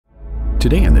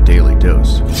Today on the Daily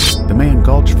Dose, the Mann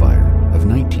Gulch Fire of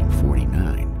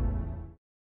 1949.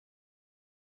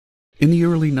 In the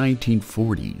early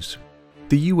 1940s,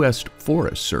 the U.S.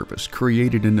 Forest Service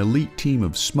created an elite team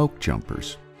of smoke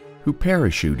jumpers who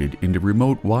parachuted into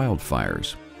remote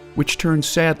wildfires, which turned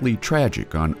sadly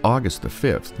tragic on August 5,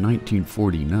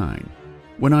 1949,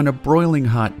 when on a broiling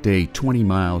hot day 20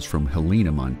 miles from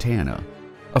Helena, Montana,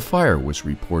 a fire was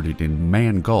reported in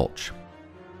Mann Gulch.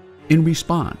 In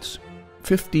response,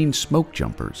 15 smoke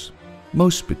jumpers,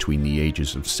 most between the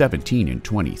ages of 17 and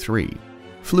 23,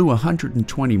 flew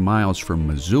 120 miles from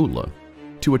Missoula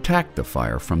to attack the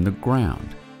fire from the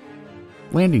ground.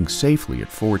 Landing safely at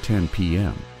 4:10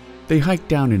 p.m., they hiked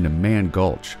down into Mann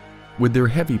Gulch with their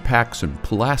heavy packs and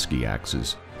Pulaski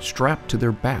axes strapped to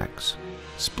their backs,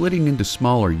 splitting into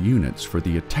smaller units for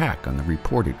the attack on the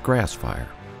reported grass fire.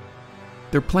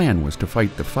 Their plan was to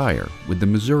fight the fire with the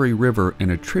Missouri River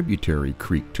and a tributary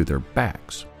creek to their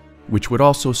backs, which would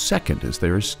also second as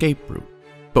their escape route.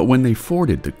 But when they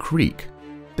forded the creek,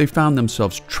 they found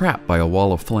themselves trapped by a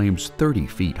wall of flames 30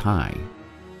 feet high.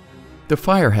 The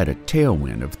fire had a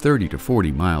tailwind of 30 to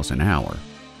 40 miles an hour,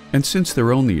 and since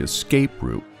their only escape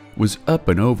route was up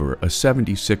and over a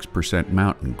 76%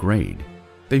 mountain grade,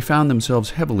 they found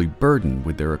themselves heavily burdened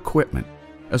with their equipment,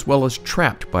 as well as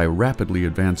trapped by rapidly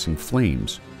advancing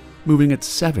flames, moving at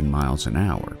 7 miles an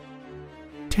hour.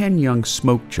 10 young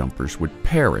smoke jumpers would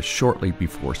perish shortly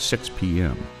before 6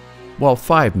 p.m., while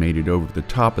 5 made it over the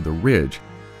top of the ridge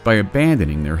by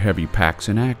abandoning their heavy packs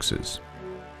and axes.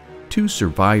 2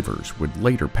 survivors would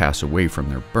later pass away from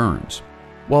their burns,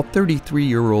 while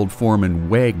 33-year-old foreman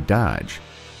Wag Dodge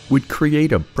would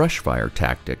create a brush fire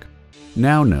tactic,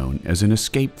 now known as an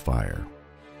escape fire.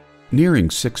 Nearing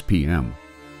 6 p.m.,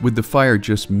 with the fire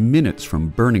just minutes from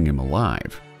burning him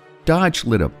alive, Dodge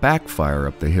lit a backfire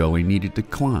up the hill he needed to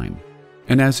climb,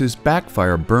 and as his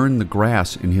backfire burned the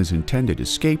grass in his intended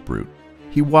escape route,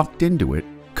 he walked into it,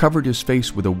 covered his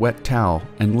face with a wet towel,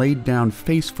 and laid down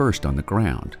face first on the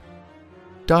ground.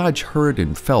 Dodge heard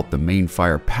and felt the main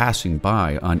fire passing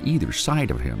by on either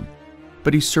side of him,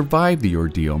 but he survived the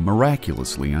ordeal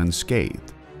miraculously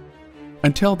unscathed.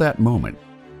 Until that moment,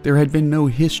 there had been no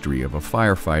history of a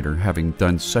firefighter having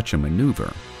done such a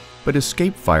maneuver, but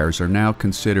escape fires are now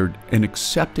considered an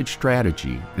accepted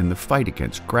strategy in the fight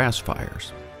against grass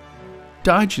fires.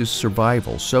 Dodge's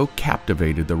survival so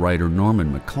captivated the writer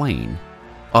Norman Maclean,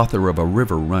 author of A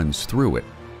River Runs Through It,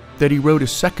 that he wrote a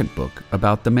second book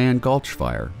about the Mann Gulch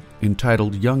Fire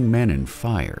entitled Young Men and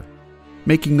Fire,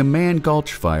 making the Mann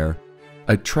Gulch Fire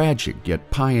a tragic yet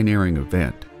pioneering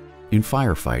event in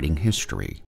firefighting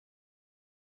history.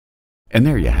 And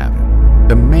there you have it,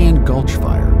 the Mann Gulch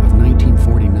Fire of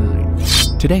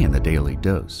 1949, today in the Daily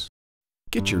Dose.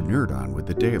 Get your nerd on with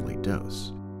the Daily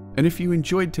Dose. And if you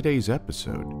enjoyed today's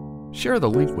episode, share the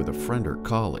link with a friend or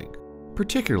colleague,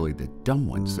 particularly the dumb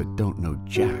ones that don't know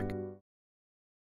jack.